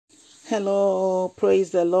Hello,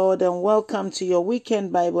 praise the Lord, and welcome to your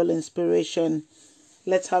weekend Bible inspiration.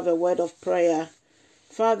 Let's have a word of prayer.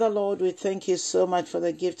 Father, Lord, we thank you so much for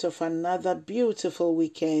the gift of another beautiful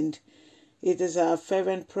weekend. It is our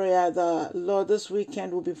fervent prayer that, Lord, this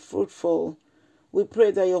weekend will be fruitful. We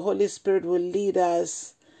pray that your Holy Spirit will lead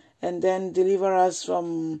us and then deliver us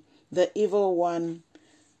from the evil one.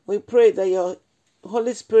 We pray that your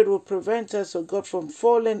Holy Spirit will prevent us, O God, from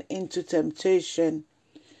falling into temptation.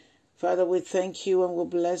 Father, we thank you and we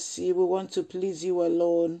bless you. We want to please you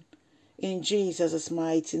alone. In Jesus'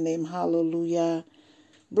 mighty name, hallelujah.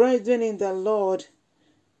 Brethren in the Lord,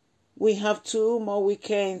 we have 2 more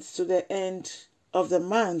weekends to the end of the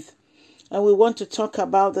month. And we want to talk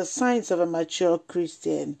about the signs of a mature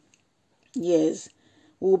Christian. Yes,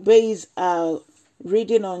 we'll base our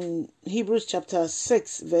reading on Hebrews chapter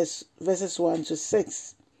 6, verses 1 to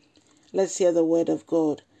 6. Let's hear the word of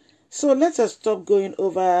God. So let us stop going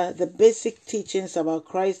over the basic teachings about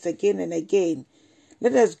Christ again and again.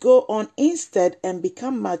 Let us go on instead and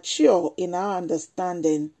become mature in our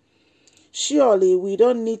understanding. Surely we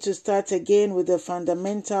don't need to start again with the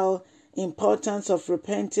fundamental importance of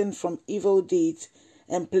repenting from evil deeds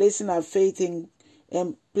and placing our faith in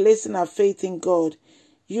God.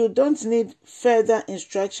 You don't need further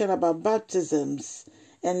instruction about baptisms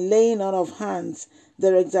and laying on of hands,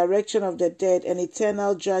 the resurrection of the dead, and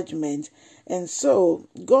eternal judgment. And so,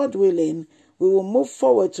 God willing, we will move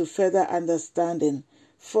forward to further understanding.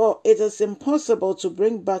 For it is impossible to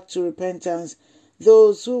bring back to repentance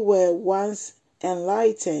those who were once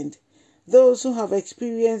enlightened, those who have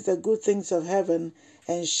experienced the good things of heaven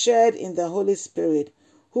and shared in the Holy Spirit,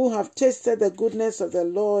 who have tasted the goodness of the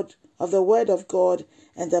Lord, of the Word of God,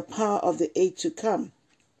 and the power of the age to come,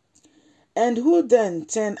 and who then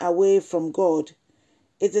turn away from God.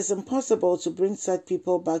 It is impossible to bring such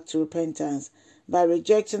people back to repentance. By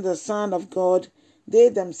rejecting the Son of God, they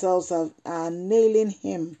themselves are nailing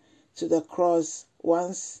him to the cross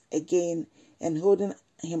once again and holding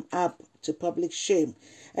him up to public shame.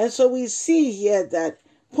 And so we see here that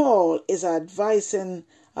Paul is advising,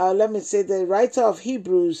 the writer of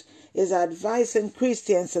Hebrews is advising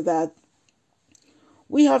Christians that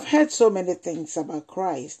we have heard so many things about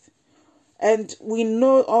Christ, and we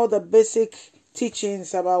know all the basic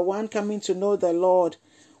teachings about one coming to know the Lord.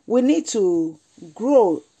 We need to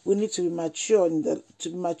grow. We need to be matured in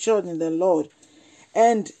the Lord,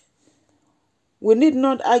 and we need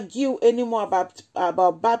not argue anymore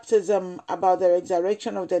about baptism, about the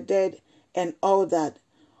resurrection of the dead, and all that.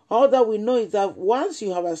 All that we know is that once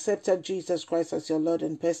you have accepted Jesus Christ as your Lord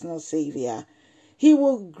and personal Savior, He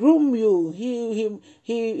will groom you. He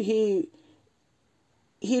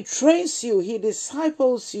trains you. He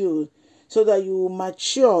disciples you so that you will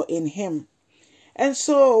mature in Him. And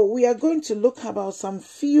so we are going to look about some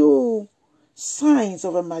few signs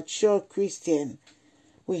of a mature Christian.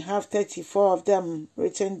 We have 34 of them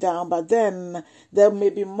written down, but then there may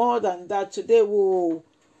be more than that. Today we'll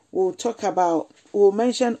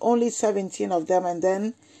mention only 17 of them, and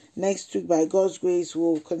then next week, by God's grace,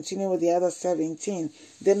 we'll continue with the other 17.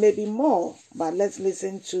 There may be more, but let's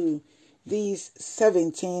listen to these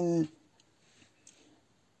 17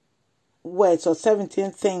 words or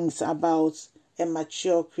 17 things about a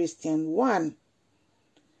mature Christian. 1,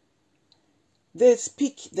 they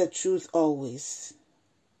speak the truth always.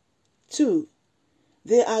 2,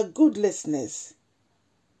 they are good listeners.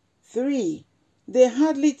 3, they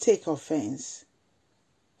hardly take offense.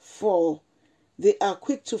 4, they are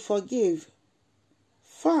quick to forgive.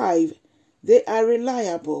 5, they are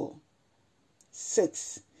reliable.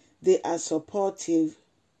 6, they are supportive.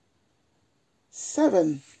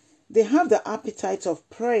 7, they have the appetite of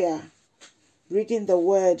prayer, reading the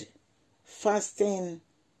word, fasting,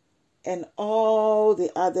 and all the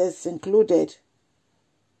others included.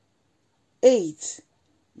 8,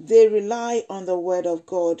 they rely on the word of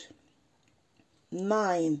God.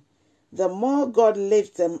 9, the more God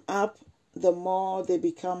lifts them up, the more they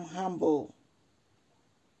become humble.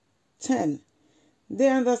 10, they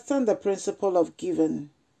understand the principle of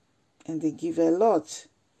giving, and they give a lot.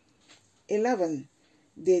 11,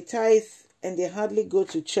 they tithe and they hardly go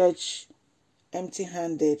to church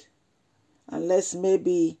empty-handed, unless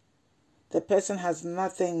maybe the person has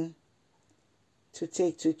nothing to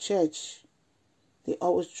take to church. They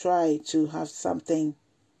always try to have something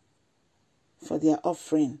for their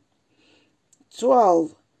offering.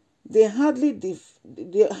 12, they hardly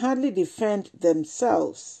defend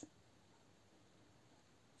themselves.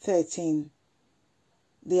 13,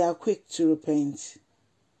 they are quick to repent.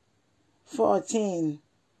 14,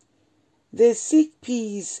 they seek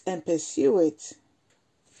peace and pursue it.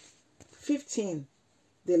 15,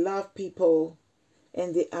 they love people,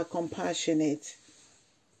 and they are compassionate.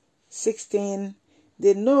 16,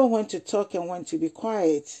 they know when to talk and when to be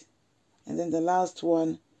quiet. And then the last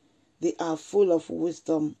one, they are full of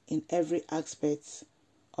wisdom in every aspect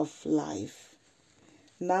of life.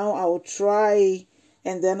 Now I will try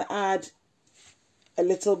and then add a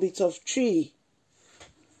little bit of tree.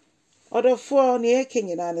 Other four near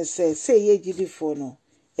King and say ye gidi for no.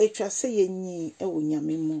 Etra say ye ni e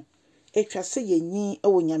wunyamimo. Etra say ye ni e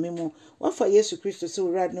wunyamimo. What for Yesu Christo so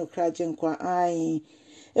rad no krajen kwa ai.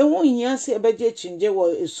 E won hia se ebeje chinje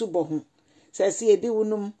wo esubo ho. Say ye di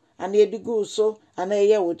wunum ana ye di go so ana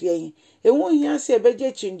ye wo de. E won hia se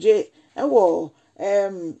ebeje chinje e wo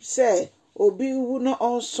say obi wu no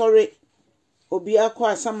all sorry. Obi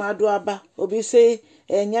akwa asamado aba. Obi say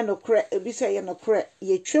enya no kre, obi say ye no kre.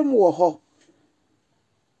 Ye twem wo ho.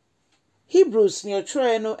 Hebrews ni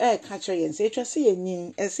otro no kacha yen se etwa se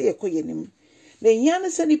yenyin se ekoyenim na nya ne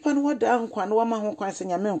se nipa no wada nkwa no wama ho kwan se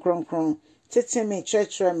nyame nkronkron tete me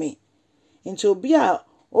church me nti obi a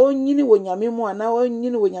onyini wo nyame mu ana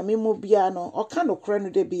onyini wo nyame mu bia no oka no kre no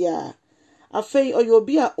de bia afei oyo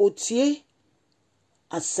obi a otie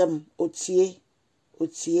asem otie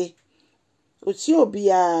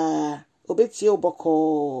obi a obetie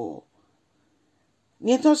oboko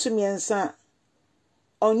ni to so miensa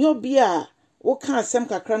onyo bia wo ka asem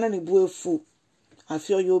kakra na ne bu efu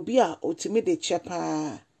afi oyo bia otimi de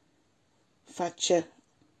chepa fache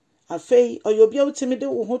afei oyo bia otimi de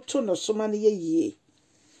wo hoto no soma ne yeye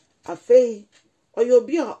afei oyo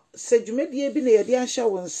bia sedwumedie bi na yede ahya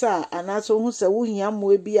wo nsa anaso hu se wo hia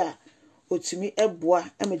mo bia otimi eboa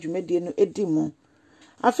amadwumedie no edimu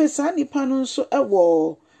afei sa nipa no nso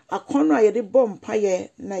ewo akono a yede bom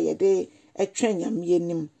paye na yede etwen nyame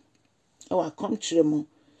anim ewa kom kire mu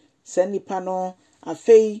sa nipa no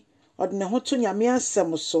afei odne hoto nyame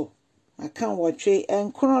asem so aka wotwe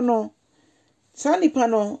enkro no sa nipa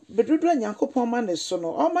no bedodo nyankopon ma ne so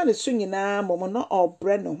no o ma ne so nyina momo no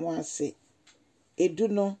obre ne ho ase edu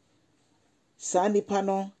no sa nipa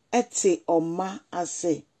no ete oma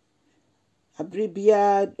ase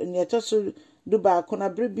abribia netoso duba akona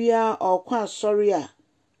abribia okwa asori a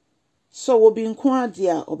so wo bi nko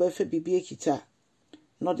ade a obefa bibie kita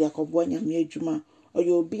no de akobo nyame adwuma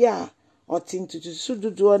oyo obi a otintutusu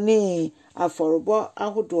dudu ne aforobo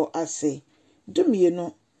ahodo ase dumie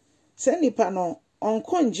no se nipa no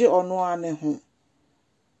onkonje ono ane ho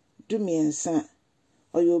dumie nsa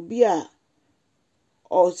oyo obi a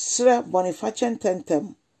osra boniface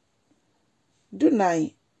tentem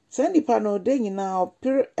dunai se nipa no de nyina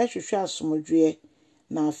opir ehwehwe asomdwe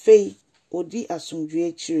na afei odi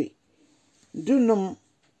asomdwe chire dunum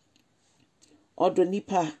odo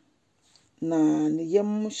nipa na ne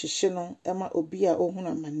yam hyehye no ema obi a ohunu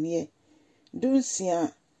amane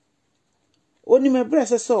dunsia oni mebra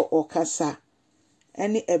sese okasa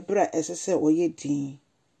eni ebra esese oyedin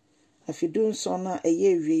afidun so na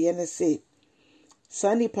eye wiye ne se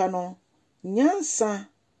sanipa no nyansa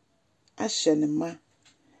ahye ne ma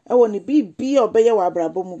ewo ne bibi obeye wa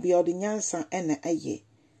abrabo mu bia odi nyansa ene aye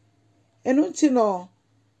enu nti no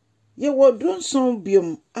ye wodun so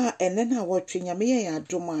biom a ene na wotwe nyame ye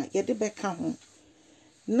adom a ye de beka ho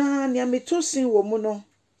na nyame tosin wo mu no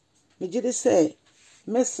megide se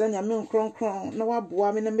mesra nyame nkronkron na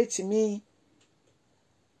waboa me na metimi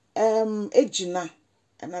ejina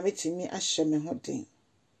na metimi ahye me ho den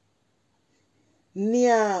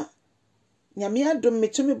nia nyame adom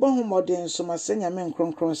metumi bo ho moden so ma se nyame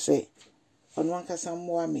nkronkron se ono ankasa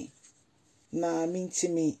mmoa me na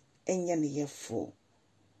mintimi enye ne yefo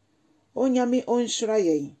onyame onhyira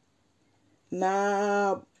yen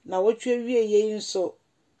na wotwe wie yen nso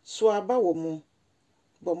so aba wo mu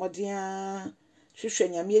bomodia hwehwe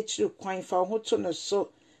nyame akiri kwan fa ho to no so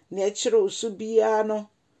na akiri osu bia no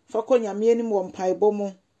fa ko nyame anim wo mpaebo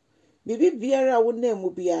mu bibi biara wo na mu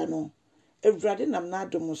bia no ewrade nam na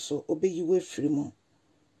adom so obeyiwe firi mu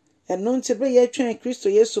eno ntebe ye twen Kristo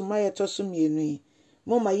Yesu ma ye toso mienu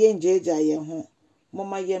moma ye njeja ye ho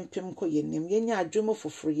moma ye mpem ko yenim ye nya adwom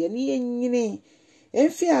foforo ye ne ye nyini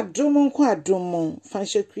emfi adom nko adom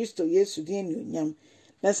fanhye Kristo Yesu de ni onyam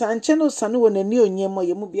na sanche no sane wo na ni onyem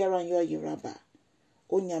ye mu biara yo yeraba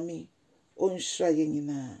onyame onhira ye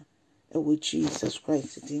nyina ewo Jesus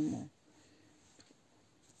Christ dimo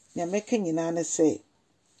nyameka nyina ne se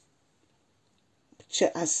che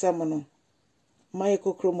asem no mai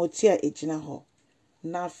kokromoti a ejina ho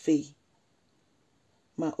na afei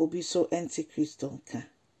ma obi so anti-Christo nka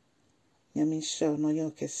nyame show no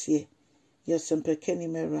yo kese yo sempekeni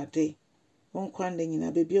merade onkwande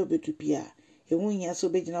nyina bebi obedu bia ehu hia so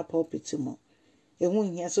begina pulpit mo ehu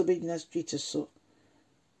hia so begina street so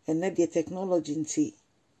ene de technology nti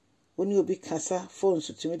Oni obi kasa phone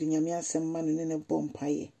so tumi de nyame asem ma no ne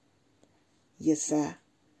bompaye. Yesa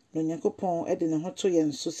no Nyankopon e de ne ho to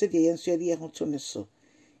yen so se de yen so ye ho to ne so.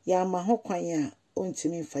 Ya ma ho kwan a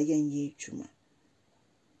ontimi mfa yen ye adwuma.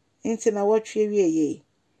 Enti na wotwe wieye.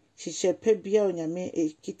 Hihye pa bia onyame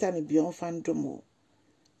kita ne bia onfa ndomo.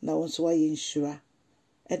 Na wonso wa ye nhyira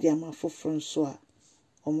e de ama foforo nso a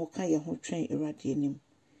omoka ye ho twen Awurade anim.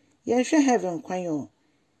 Ye hwe heaven kwan yo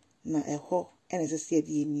na eho ene sese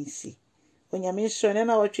de yenisi. Onyame nhyira ne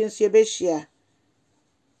na wotwe nso ye behia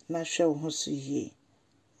na hwe wo ho so yie.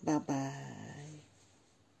 Bye bye.